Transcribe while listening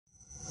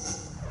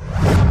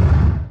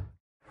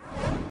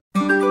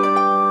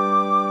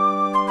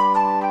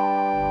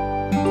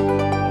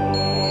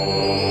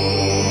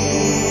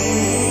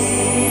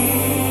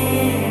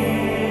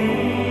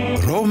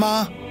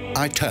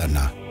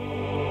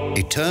Aeterna,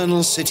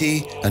 eternal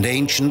city and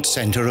ancient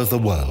center of the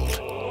world.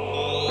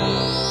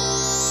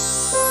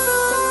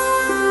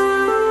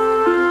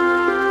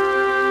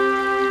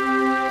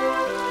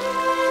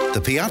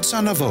 The Piazza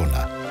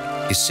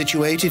Navona is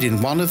situated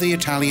in one of the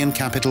Italian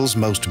capital's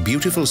most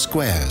beautiful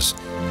squares,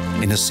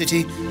 in a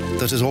city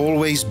that has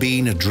always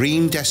been a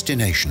dream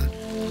destination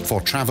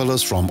for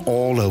travelers from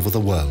all over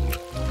the world.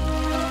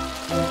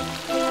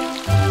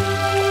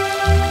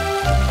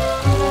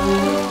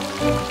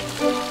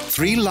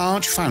 Three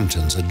large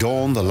fountains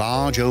adorn the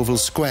large oval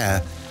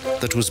square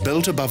that was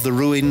built above the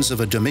ruins of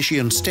a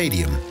Domitian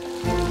stadium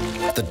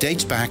that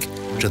dates back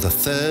to the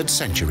 3rd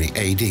century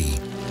AD.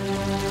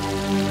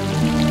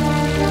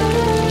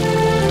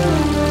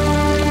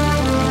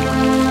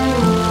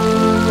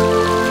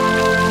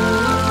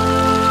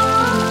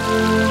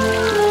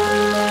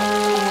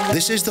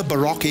 This is the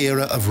Baroque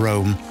era of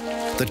Rome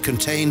that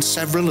contains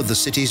several of the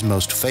city's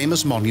most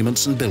famous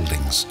monuments and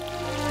buildings.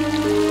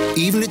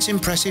 Even its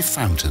impressive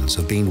fountains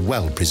have been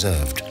well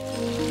preserved.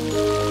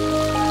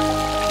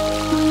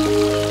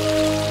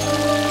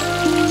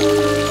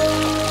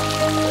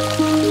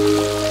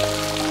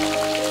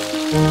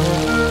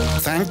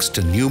 Thanks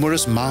to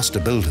numerous master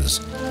builders,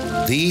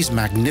 these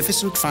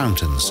magnificent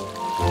fountains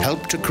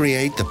help to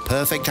create the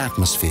perfect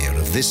atmosphere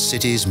of this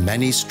city's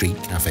many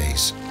street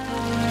cafes.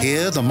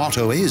 Here the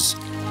motto is,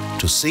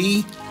 to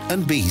see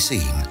and be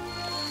seen.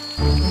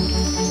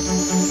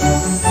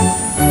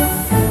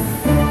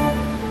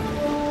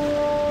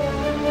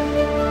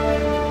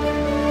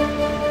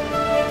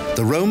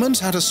 The Romans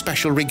had a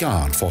special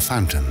regard for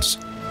fountains,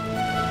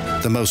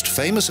 the most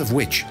famous of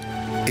which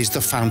is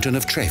the Fountain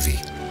of Trevi.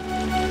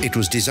 It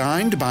was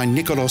designed by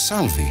Nicolo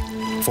Salvi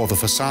for the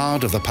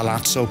façade of the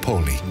Palazzo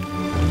Poli.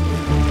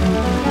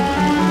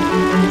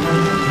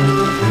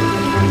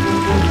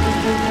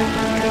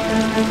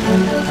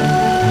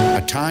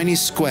 A tiny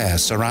square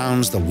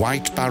surrounds the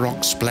white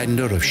Baroque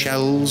splendor of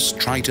shells,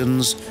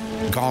 tritons,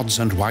 gods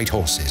and white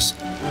horses.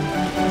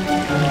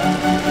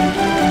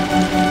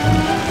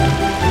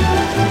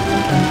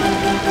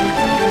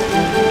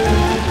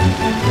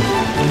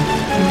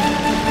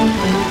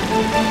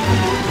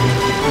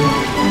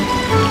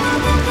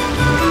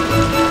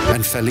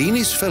 And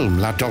Fellini's film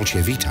La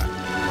Dolce Vita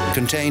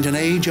contained an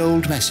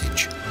age-old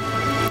message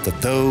that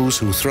those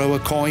who throw a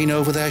coin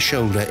over their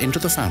shoulder into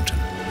the fountain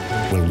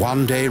will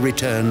one day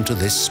return to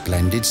this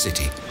splendid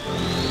city.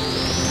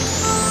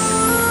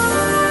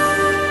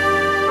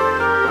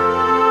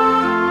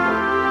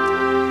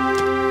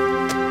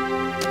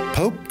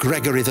 Pope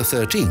Gregory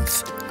XIII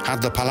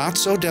had the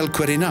Palazzo Del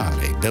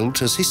Quirinale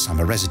built as his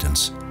summer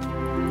residence,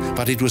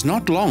 but it was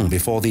not long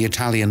before the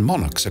Italian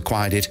monarchs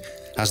acquired it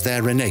as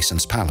their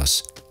Renaissance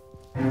palace.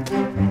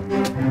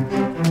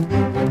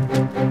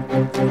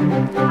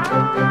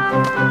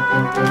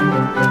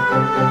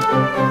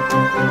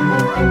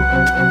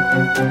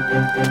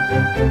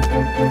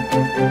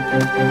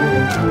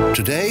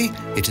 Today,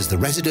 it is the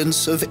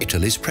residence of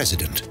Italy's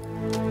president.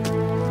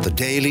 The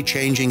daily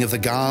changing of the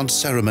guard's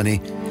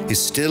ceremony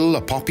is still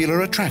a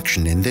popular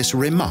attraction in this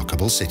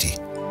remarkable city.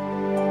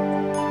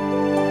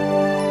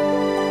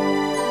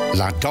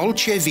 La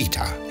Dolce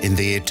Vita in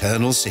the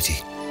Eternal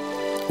City,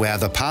 where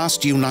the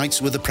past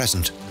unites with the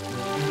present,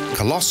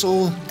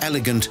 colossal,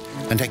 elegant,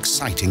 and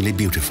excitingly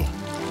beautiful.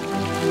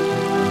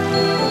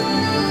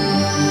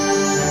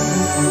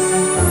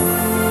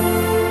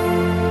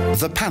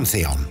 The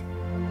Pantheon.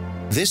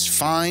 This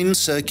fine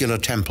circular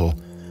temple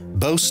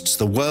boasts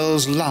the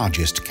world's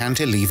largest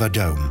cantilever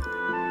dome.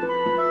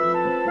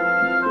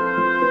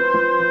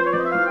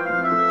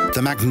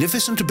 The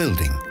magnificent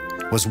building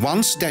was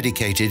once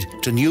dedicated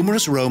to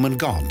numerous Roman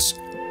gods,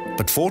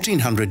 but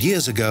 1400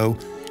 years ago,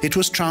 it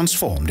was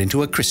transformed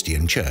into a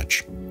Christian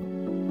church.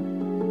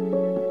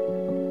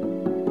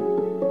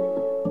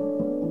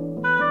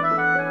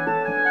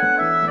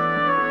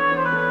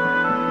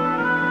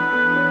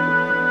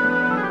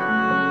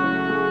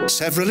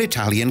 Several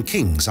Italian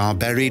kings are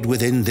buried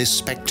within this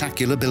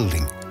spectacular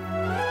building.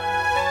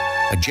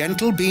 A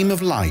gentle beam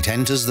of light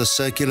enters the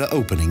circular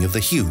opening of the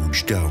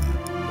huge dome.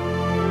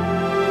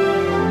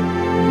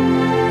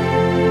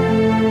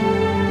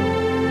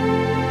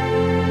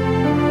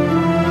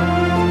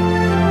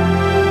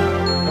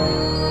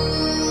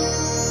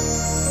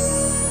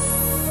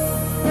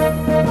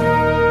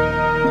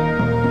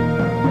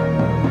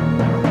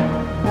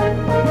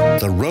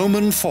 The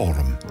Roman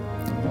Forum,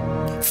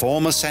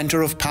 former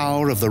center of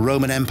power of the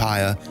Roman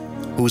Empire,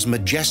 whose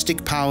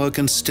majestic power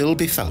can still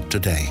be felt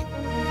today.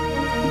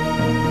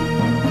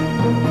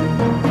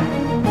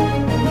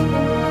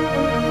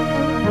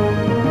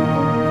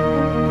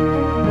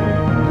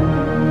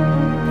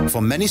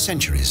 For many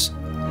centuries,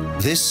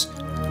 this,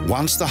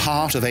 once the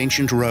heart of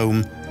ancient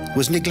Rome,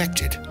 was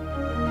neglected.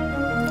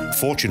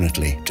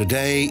 Fortunately,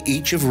 today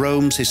each of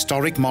Rome's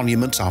historic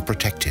monuments are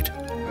protected.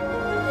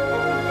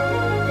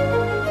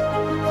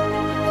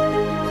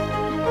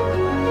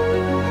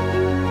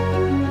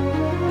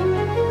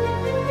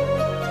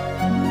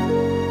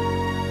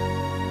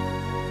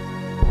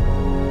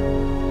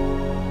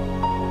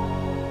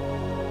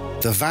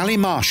 The valley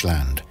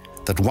marshland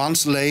that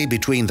once lay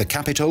between the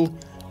Capitol,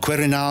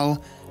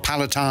 Quirinal,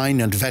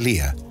 Palatine and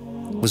Velia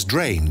was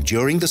drained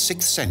during the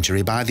 6th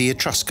century by the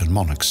Etruscan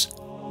monarchs.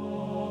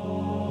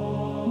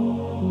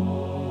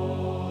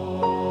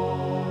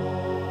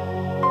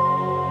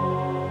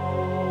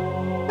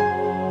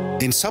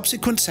 In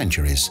subsequent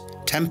centuries,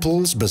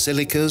 temples,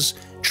 basilicas,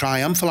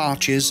 triumphal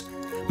arches,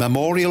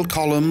 memorial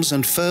columns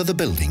and further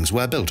buildings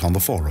were built on the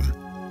Forum,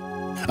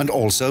 and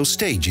also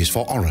stages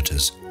for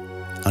orators,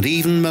 and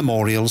even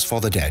memorials for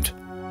the dead.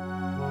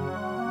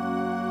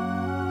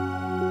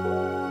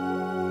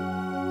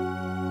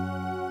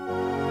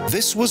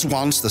 This was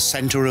once the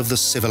center of the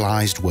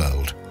civilized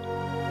world.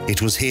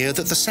 It was here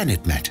that the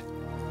Senate met.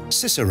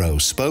 Cicero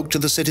spoke to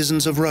the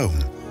citizens of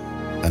Rome,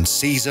 and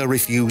Caesar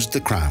refused the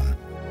crown.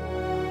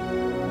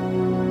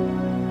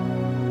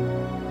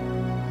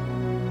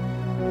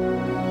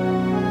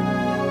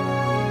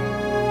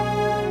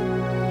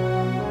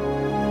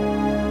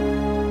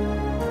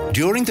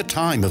 During the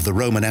time of the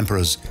Roman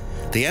emperors,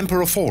 the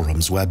emperor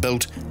forums were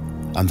built,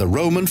 and the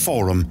Roman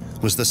Forum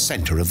was the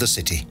center of the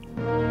city.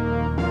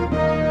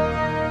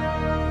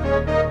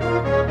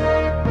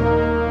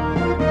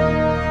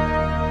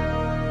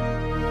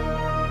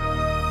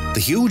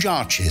 The huge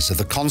arches of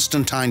the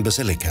Constantine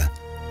Basilica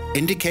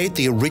indicate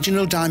the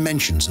original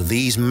dimensions of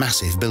these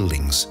massive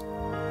buildings.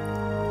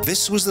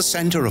 This was the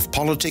center of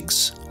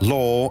politics,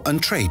 law,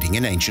 and trading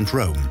in ancient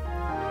Rome.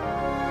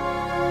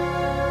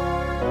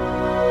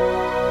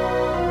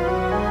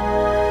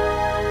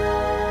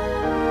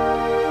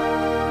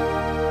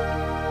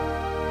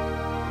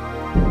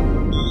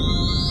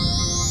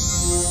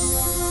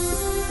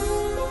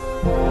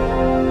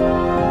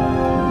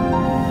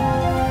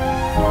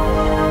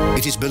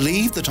 It is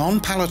believed that on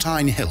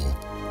Palatine Hill,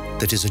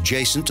 that is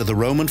adjacent to the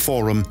Roman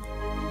Forum,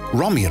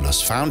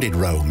 Romulus founded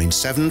Rome in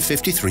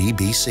 753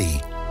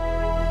 BC.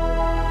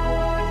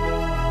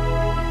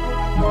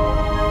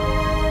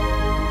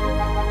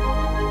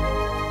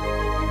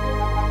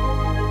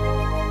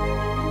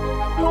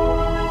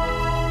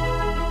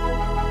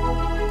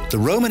 The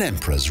Roman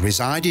emperors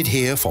resided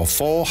here for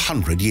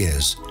 400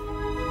 years.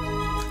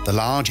 The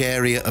large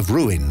area of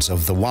ruins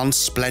of the once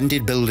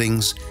splendid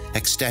buildings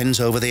extends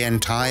over the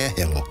entire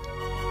hill.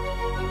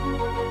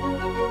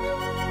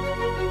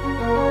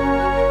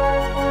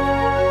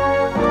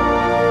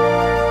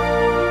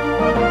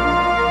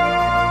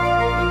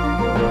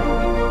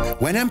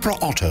 When Emperor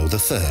Otto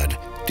III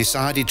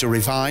decided to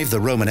revive the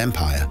Roman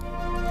Empire,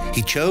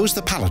 he chose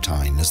the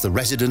Palatine as the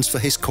residence for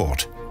his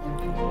court.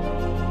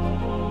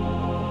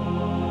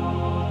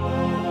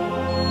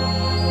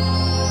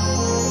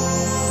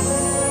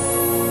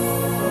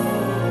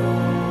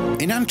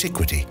 In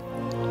antiquity,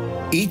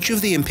 each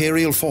of the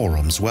imperial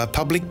forums were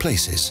public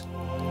places.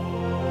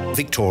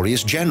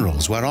 Victorious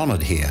generals were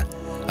honored here,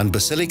 and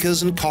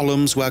basilicas and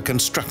columns were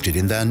constructed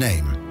in their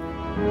name.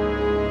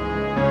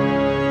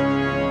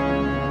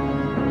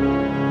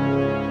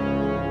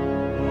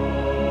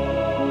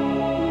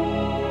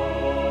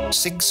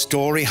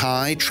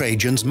 Six-story-high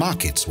Trajan's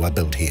markets were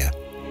built here.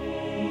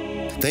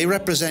 They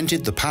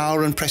represented the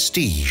power and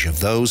prestige of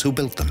those who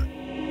built them.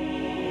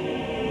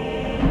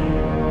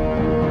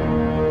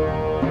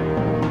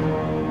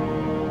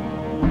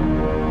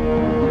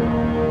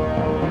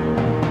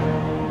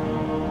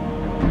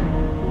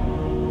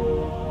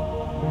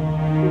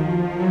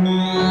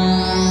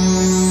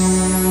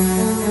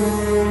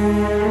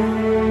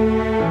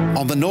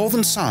 On the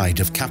northern side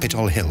of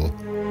Capitol Hill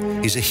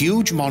is a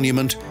huge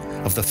monument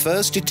of the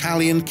first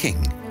Italian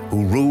king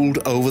who ruled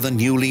over the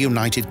newly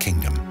united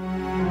kingdom,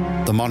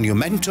 the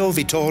Monumento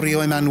Vittorio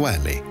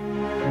Emanuele.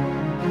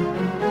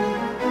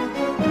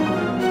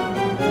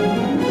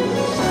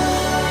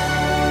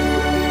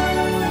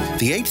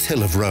 The 8th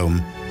Hill of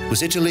Rome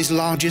was Italy's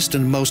largest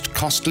and most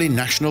costly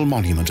national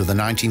monument of the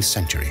 19th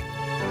century.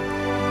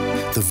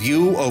 The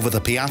view over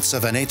the Piazza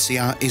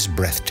Venezia is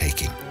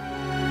breathtaking.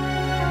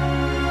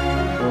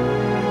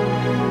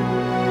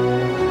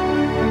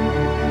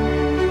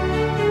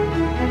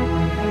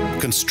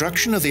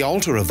 Construction of the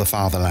Altar of the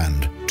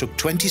Fatherland took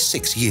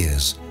 26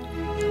 years,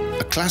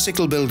 a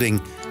classical building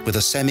with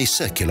a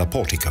semicircular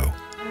portico.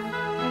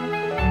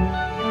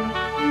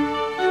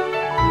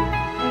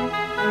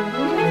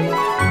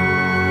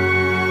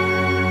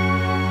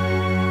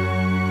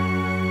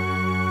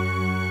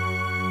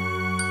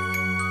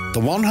 The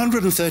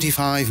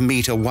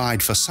 135-meter wide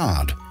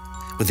façade,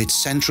 with its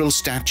central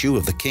statue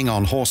of the king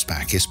on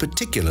horseback, is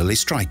particularly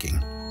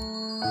striking.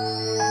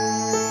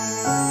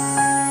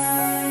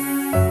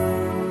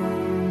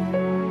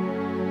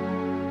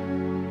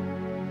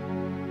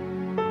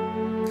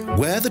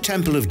 Where the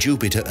temple of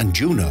Jupiter and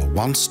Juno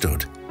once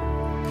stood,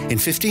 in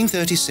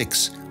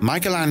 1536,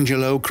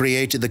 Michelangelo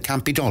created the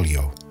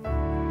Campidoglio.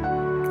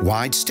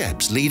 Wide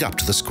steps lead up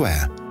to the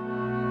square.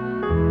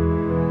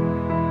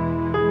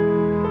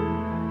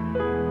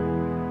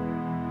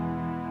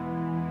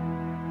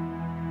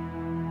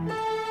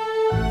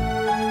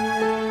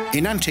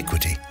 In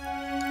antiquity,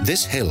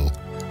 this hill,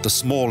 the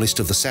smallest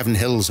of the 7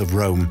 hills of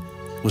Rome,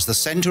 was the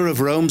center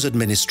of Rome's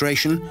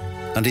administration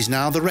and is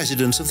now the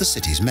residence of the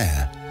city's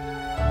mayor.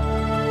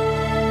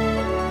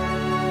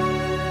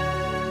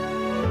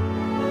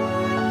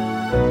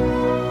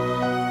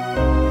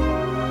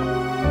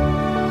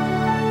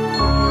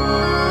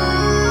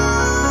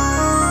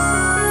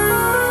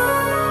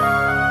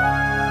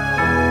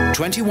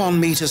 "21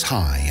 meters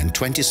high and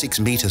 26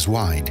 meters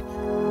wide,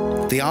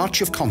 the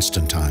Arch of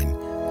Constantine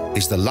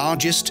is the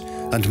largest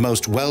and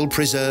most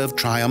well-preserved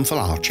triumphal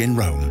arch in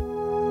Rome.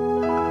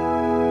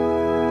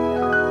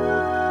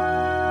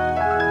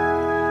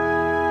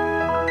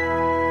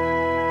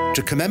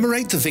 To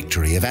commemorate the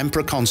victory of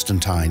Emperor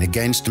Constantine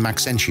against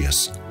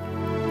Maxentius,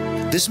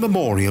 this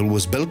memorial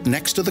was built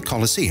next to the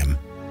Colosseum.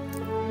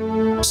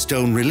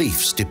 Stone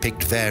reliefs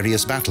depict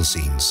various battle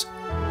scenes.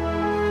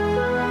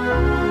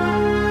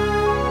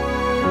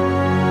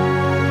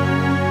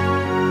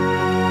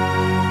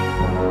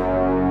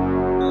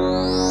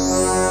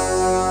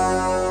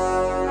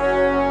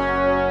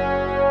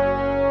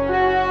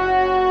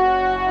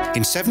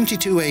 In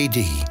 72 AD,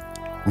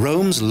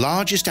 Rome's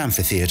largest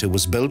amphitheatre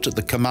was built at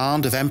the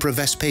command of Emperor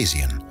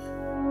Vespasian,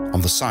 on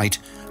the site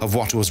of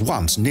what was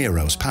once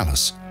Nero's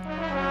palace.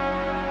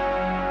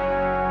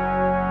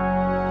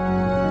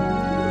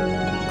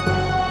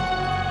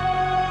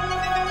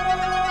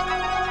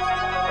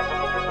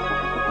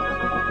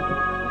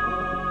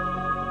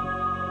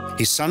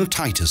 His son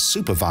Titus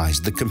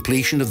supervised the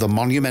completion of the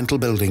monumental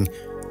building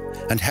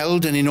and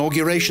held an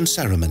inauguration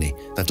ceremony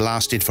that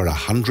lasted for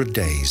 100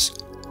 days.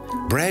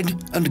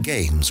 Bread and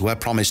games were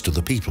promised to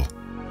the people.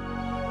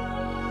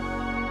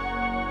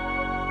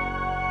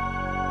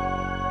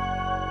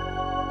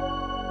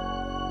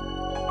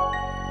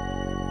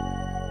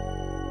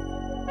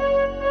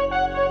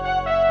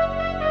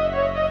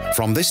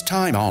 From this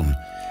time on,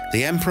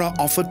 the emperor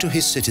offered to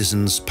his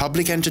citizens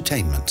public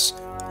entertainments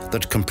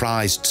that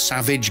comprised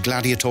savage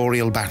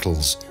gladiatorial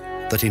battles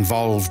that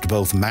involved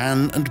both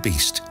man and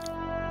beast.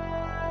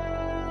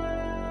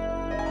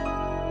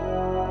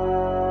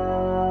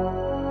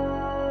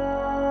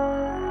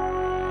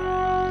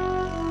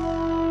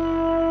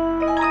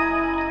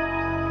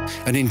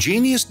 An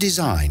ingenious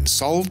design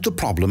solved the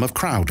problem of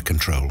crowd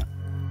control,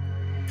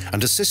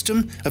 and a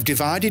system of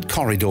divided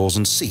corridors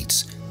and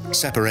seats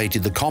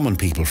separated the common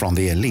people from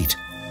the elite.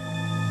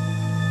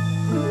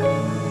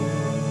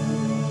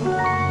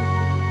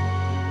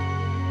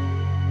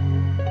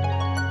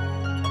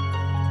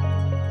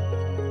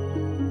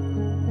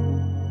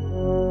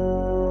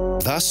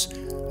 Thus,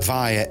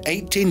 via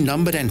 18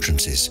 numbered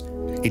entrances,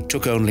 it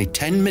took only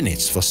 10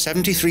 minutes for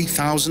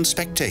 73,000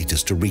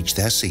 spectators to reach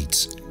their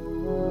seats.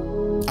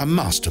 A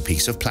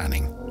masterpiece of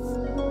planning.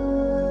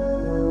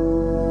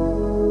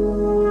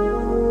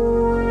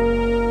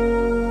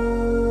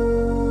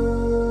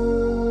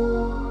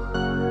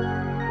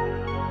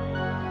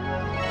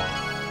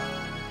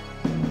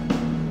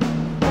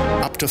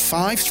 Up to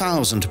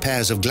 5,000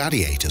 pairs of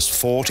gladiators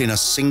fought in a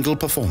single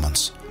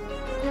performance,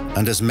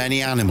 and as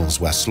many animals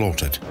were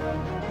slaughtered.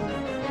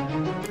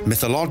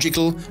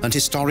 Mythological and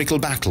historical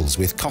battles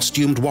with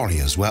costumed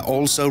warriors were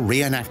also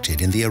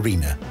reenacted in the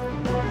arena.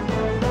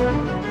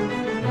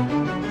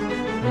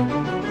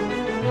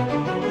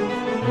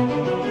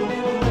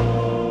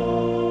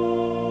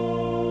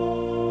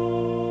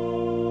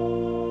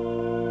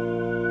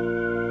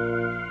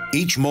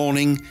 Each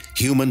morning,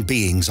 human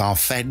beings are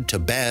fed to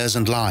bears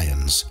and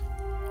lions,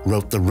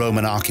 wrote the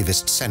Roman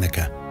archivist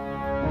Seneca,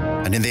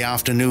 and in the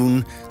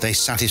afternoon they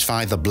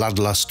satisfy the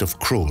bloodlust of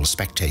cruel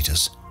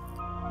spectators.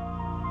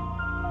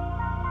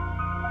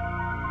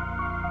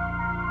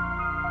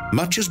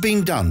 Much has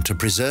been done to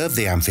preserve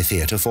the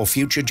amphitheatre for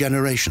future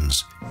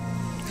generations,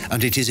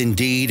 and it is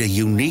indeed a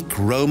unique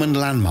Roman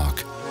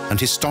landmark and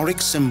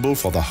historic symbol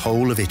for the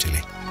whole of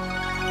Italy.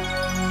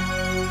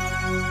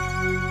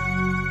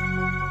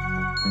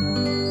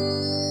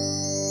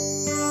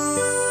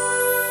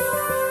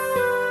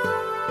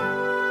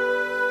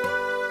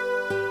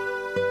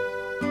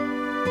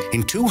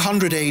 In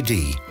 200 AD,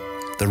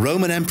 the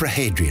Roman Emperor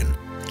Hadrian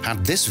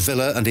had this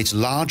villa and its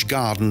large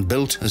garden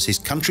built as his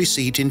country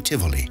seat in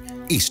Tivoli,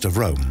 east of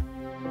Rome.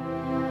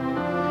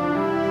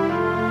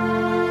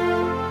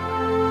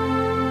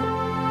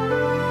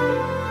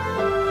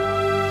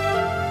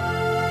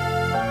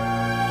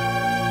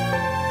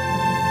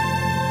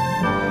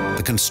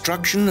 The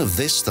construction of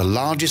this, the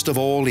largest of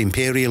all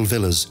imperial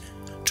villas,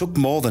 took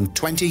more than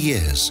 20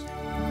 years,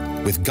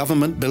 with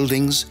government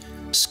buildings,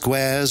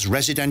 squares,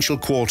 residential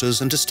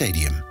quarters and a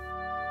stadium.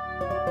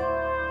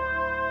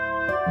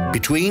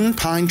 Between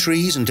pine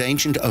trees and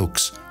ancient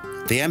oaks,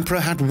 the emperor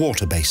had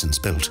water basins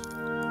built,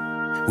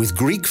 with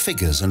Greek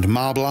figures and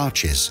marble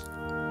arches,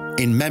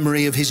 in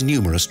memory of his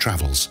numerous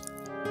travels.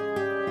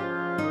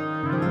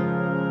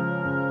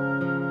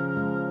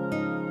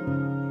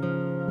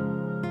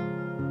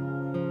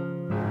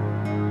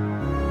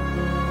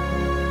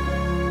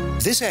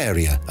 This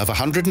area of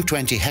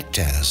 120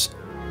 hectares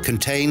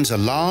contains a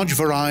large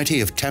variety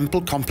of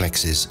temple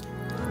complexes,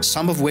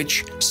 some of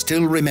which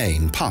still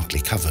remain partly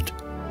covered.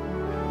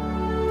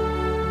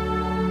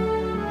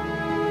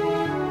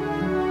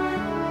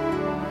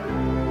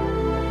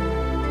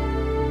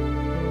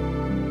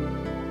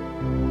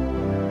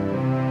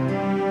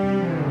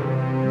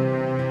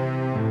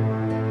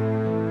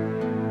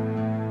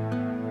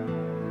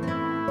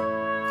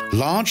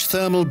 Large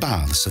thermal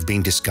baths have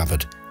been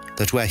discovered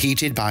that were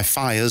heated by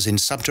fires in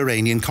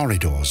subterranean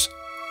corridors.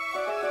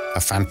 A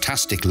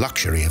fantastic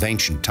luxury of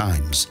ancient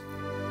times.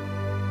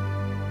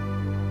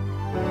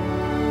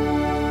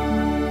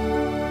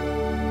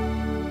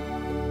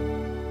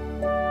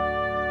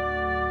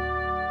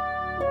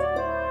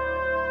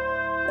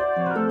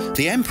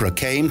 The emperor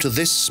came to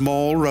this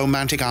small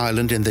romantic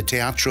island in the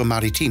Teatro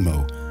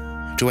Marittimo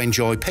to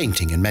enjoy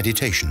painting and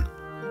meditation.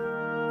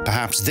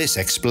 Perhaps this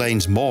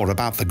explains more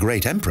about the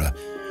great emperor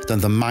than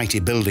the mighty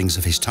buildings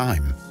of his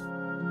time.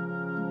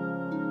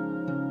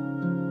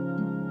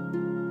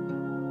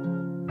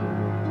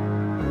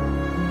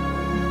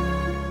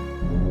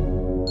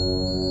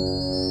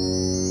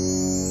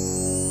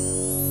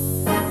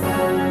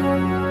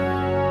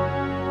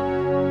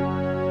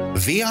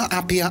 Via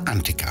Appia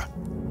Antica.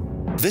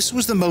 This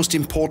was the most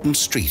important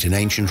street in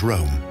ancient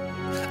Rome,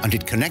 and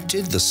it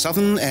connected the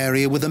southern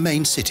area with the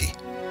main city.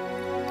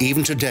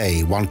 Even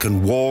today, one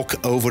can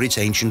walk over its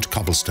ancient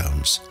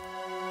cobblestones.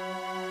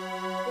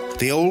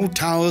 The old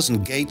towers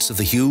and gates of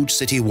the huge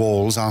city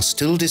walls are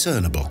still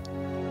discernible.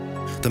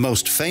 The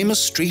most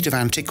famous street of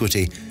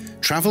antiquity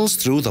travels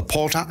through the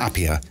Porta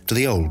Appia to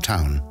the old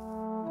town.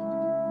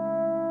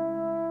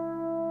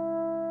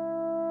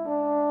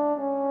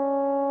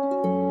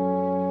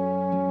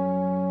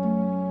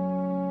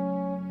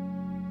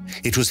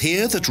 It was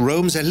here that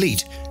Rome's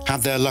elite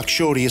had their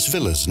luxurious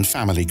villas and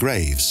family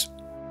graves.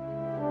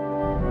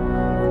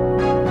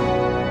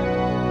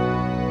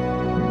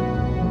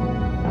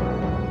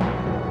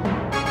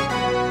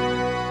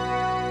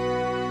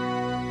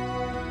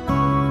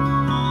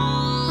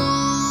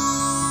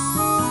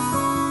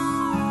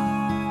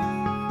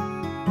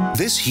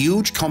 This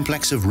huge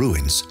complex of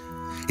ruins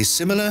is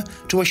similar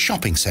to a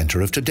shopping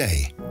centre of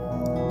today,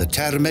 the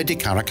Terme di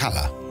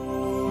Caracalla.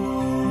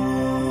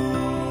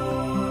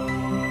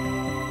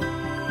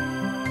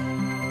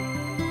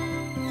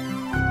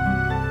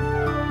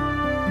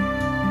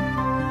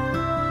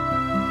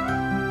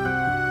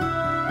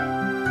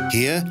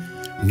 Here,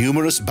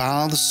 numerous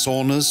baths,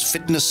 saunas,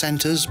 fitness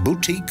centres,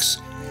 boutiques,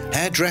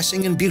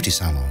 hairdressing and beauty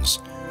salons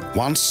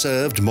once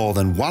served more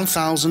than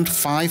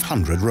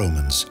 1,500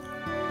 Romans.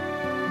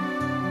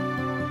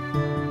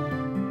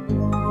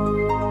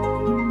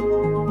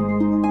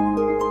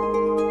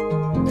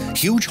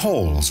 Huge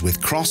halls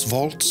with cross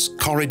vaults,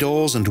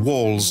 corridors and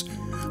walls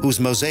whose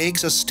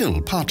mosaics are still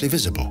partly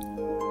visible.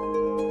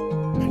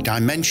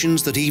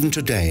 Dimensions that even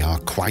today are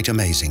quite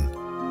amazing.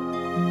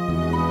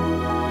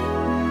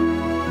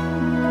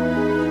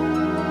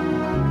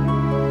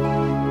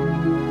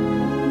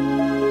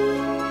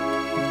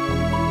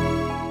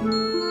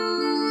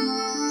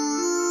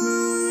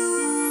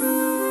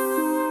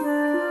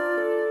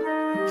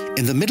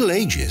 In the Middle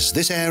Ages,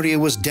 this area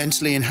was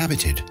densely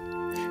inhabited.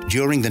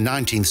 During the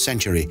 19th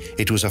century,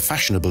 it was a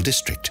fashionable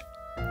district.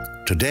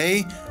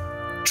 Today,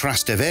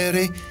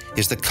 Trastevere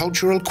is the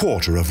cultural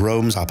quarter of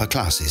Rome's upper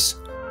classes.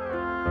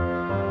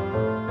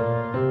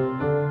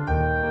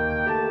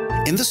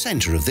 In the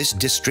centre of this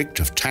district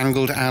of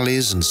tangled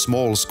alleys and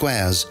small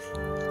squares,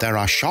 there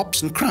are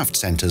shops and craft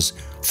centres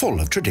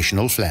full of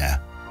traditional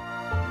flair.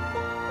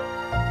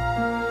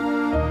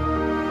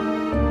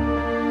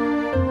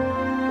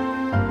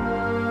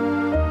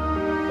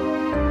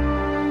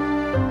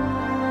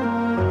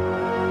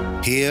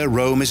 Here,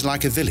 Rome is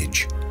like a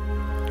village.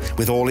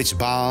 With all its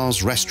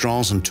bars,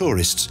 restaurants and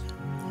tourists,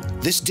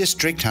 this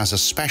district has a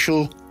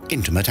special,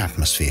 intimate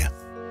atmosphere.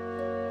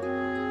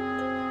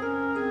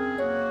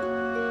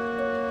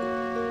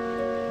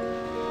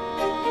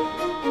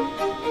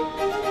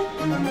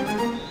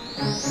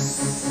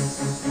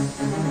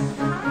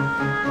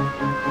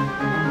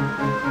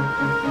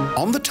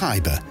 On the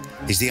Tiber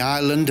is the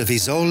island of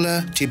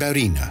Isola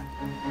Tiberina.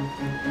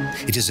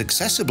 It is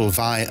accessible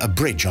via a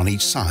bridge on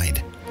each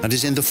side and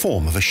is in the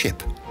form of a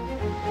ship.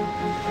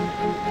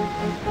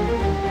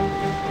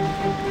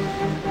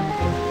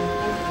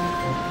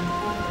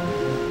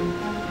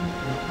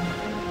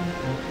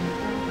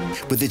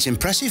 With its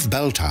impressive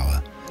bell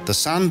tower, the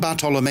San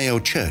Bartolomeo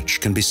Church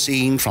can be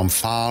seen from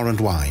far and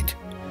wide.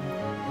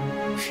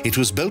 It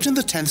was built in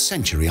the 10th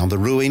century on the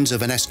ruins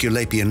of an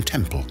Aesculapian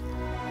temple.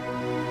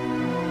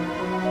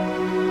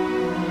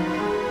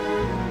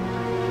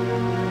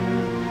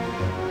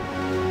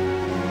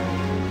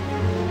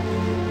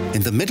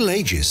 In the Middle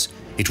Ages,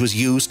 it was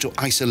used to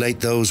isolate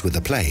those with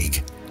the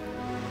plague.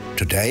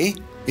 Today,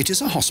 it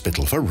is a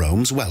hospital for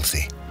Rome's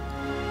wealthy.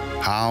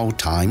 How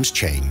times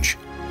change.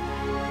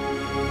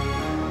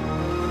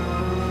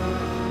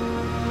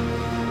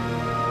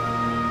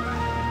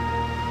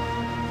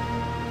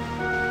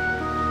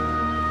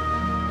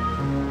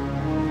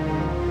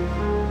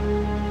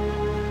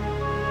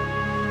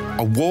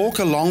 A walk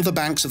along the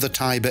banks of the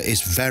Tiber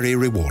is very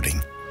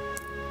rewarding.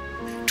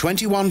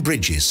 21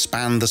 bridges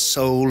span the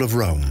soul of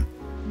Rome,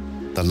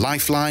 the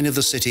lifeline of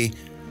the city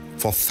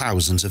for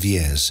thousands of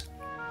years.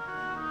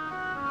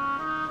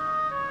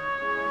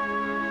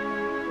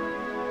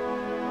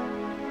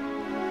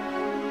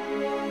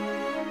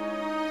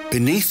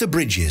 Beneath the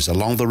bridges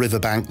along the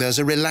riverbank, there's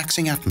a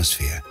relaxing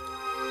atmosphere.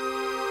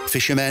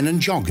 Fishermen and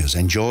joggers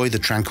enjoy the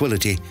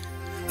tranquility,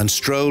 and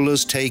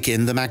strollers take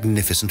in the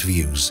magnificent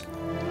views.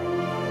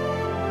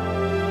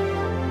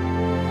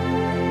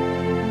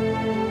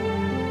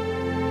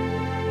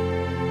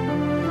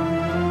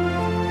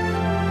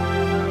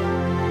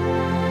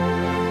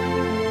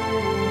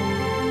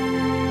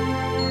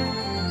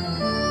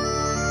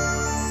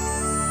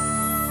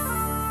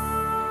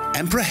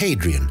 Emperor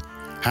Hadrian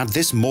had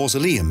this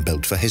mausoleum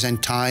built for his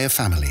entire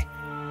family,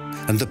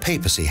 and the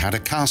papacy had a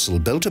castle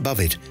built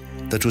above it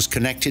that was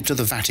connected to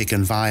the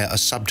Vatican via a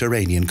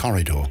subterranean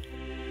corridor.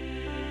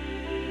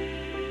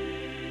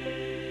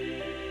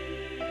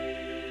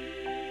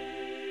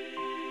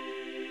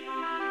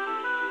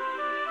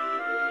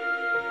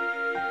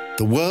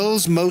 The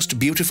world's most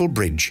beautiful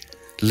bridge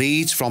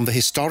leads from the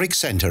historic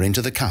centre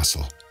into the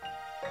castle.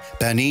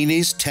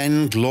 Bernini's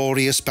 10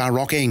 glorious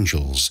Baroque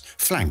angels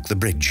flank the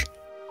bridge.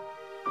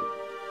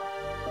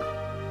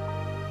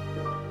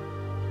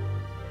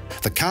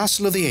 The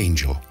Castle of the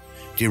Angel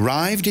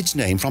derived its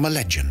name from a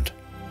legend.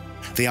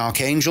 The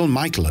archangel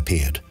Michael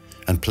appeared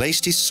and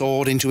placed his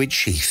sword into its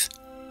sheath.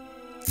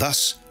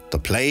 Thus, the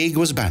plague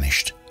was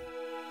banished.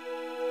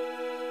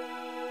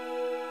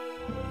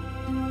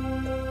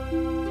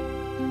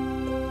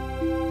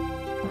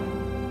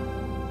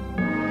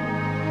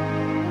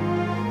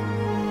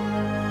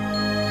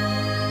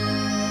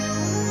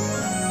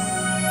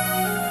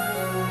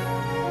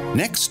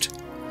 Next,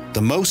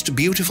 the most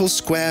beautiful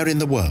square in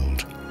the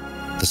world,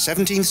 the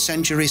 17th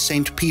century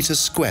St. Peter's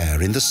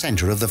Square in the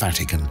centre of the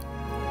Vatican,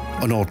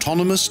 an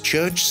autonomous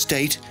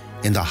church-state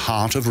in the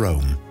heart of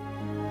Rome.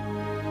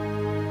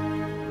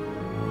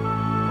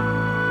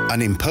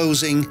 An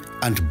imposing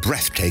and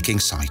breathtaking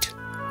sight.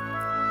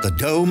 The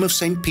Dome of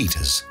St.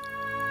 Peter's,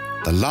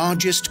 the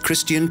largest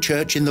Christian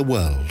church in the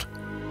world,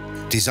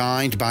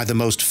 designed by the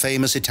most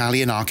famous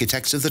Italian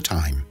architects of the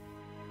time.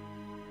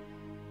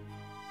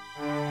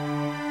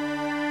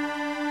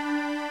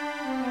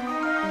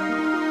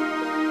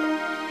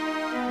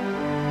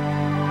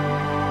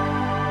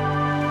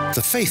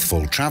 The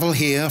faithful travel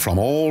here from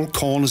all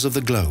corners of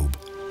the globe.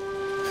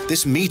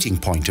 This meeting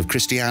point of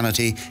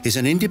Christianity is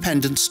an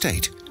independent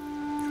state,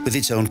 with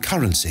its own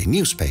currency,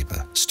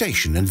 newspaper,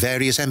 station, and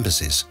various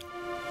embassies.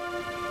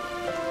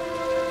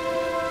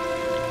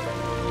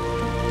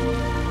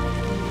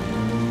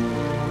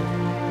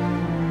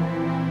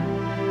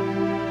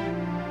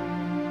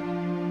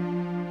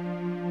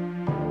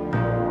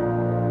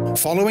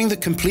 Following the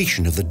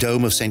completion of the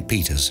Dome of St.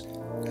 Peter's,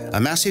 a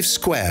massive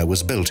square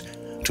was built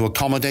to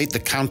accommodate the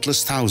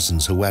countless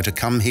thousands who were to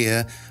come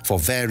here for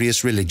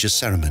various religious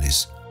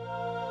ceremonies.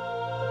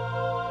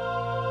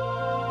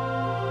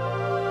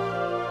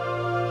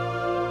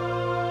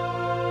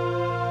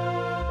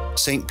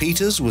 St.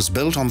 Peter's was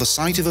built on the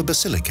site of a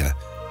basilica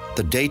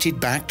that dated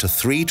back to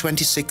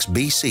 326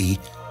 BC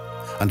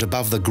and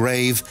above the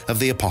grave of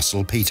the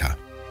Apostle Peter.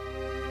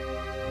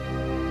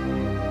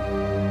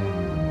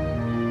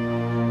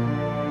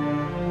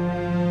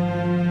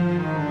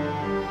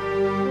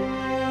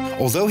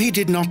 Although he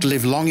did not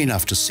live long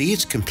enough to see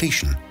its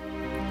completion,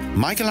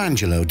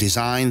 Michelangelo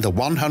designed the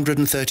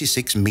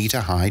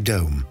 136-metre-high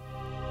dome.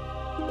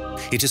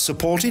 It is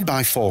supported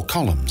by 4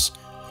 columns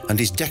and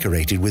is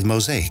decorated with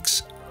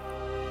mosaics.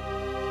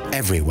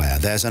 Everywhere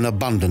there's an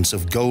abundance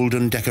of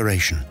golden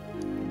decoration.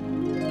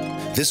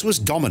 This was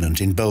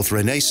dominant in both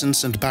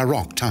Renaissance and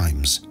Baroque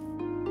times.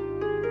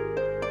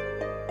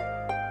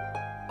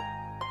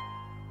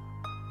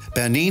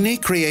 Bernini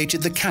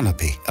created the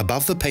canopy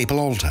above the papal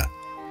altar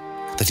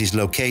that is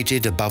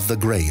located above the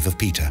grave of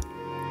Peter.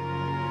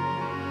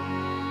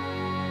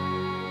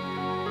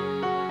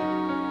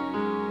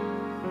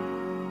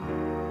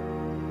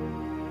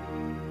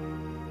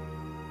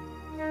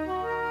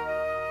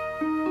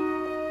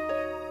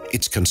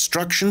 Its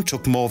construction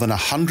took more than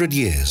 100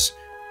 years,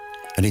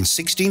 and in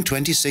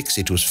 1626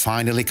 it was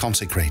finally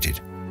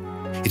consecrated.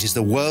 It is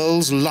the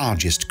world's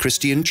largest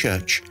Christian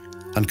church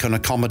and can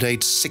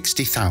accommodate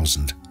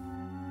 60,000.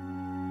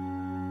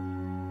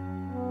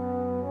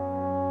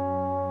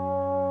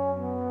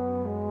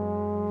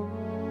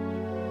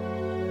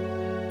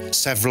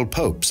 Several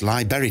popes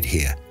lie buried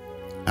here,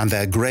 and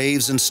their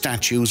graves and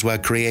statues were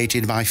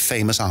created by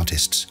famous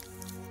artists.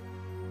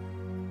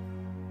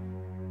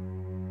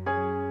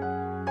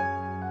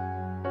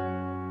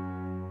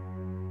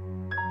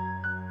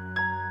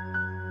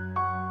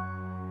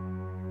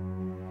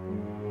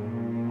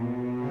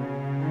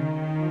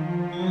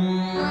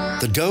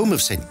 The Dome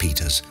of St.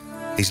 Peter's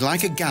is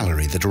like a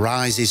gallery that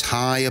rises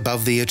high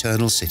above the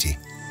Eternal City.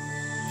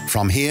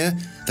 From here,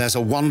 there's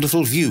a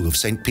wonderful view of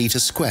St.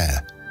 Peter's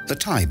Square, the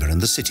Tiber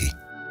and the city.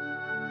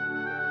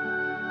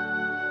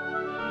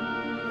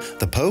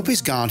 The Pope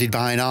is guarded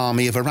by an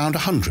army of around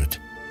 100,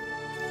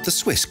 the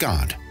Swiss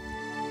Guard.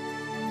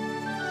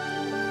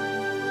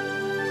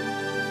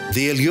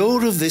 The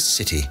allure of this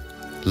city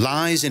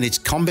lies in its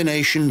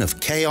combination of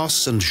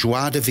chaos and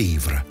joie de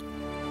vivre,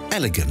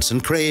 elegance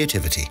and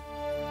creativity.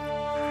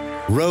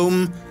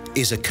 Rome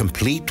is a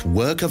complete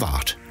work of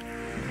art.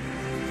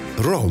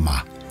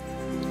 Roma,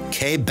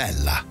 che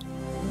bella!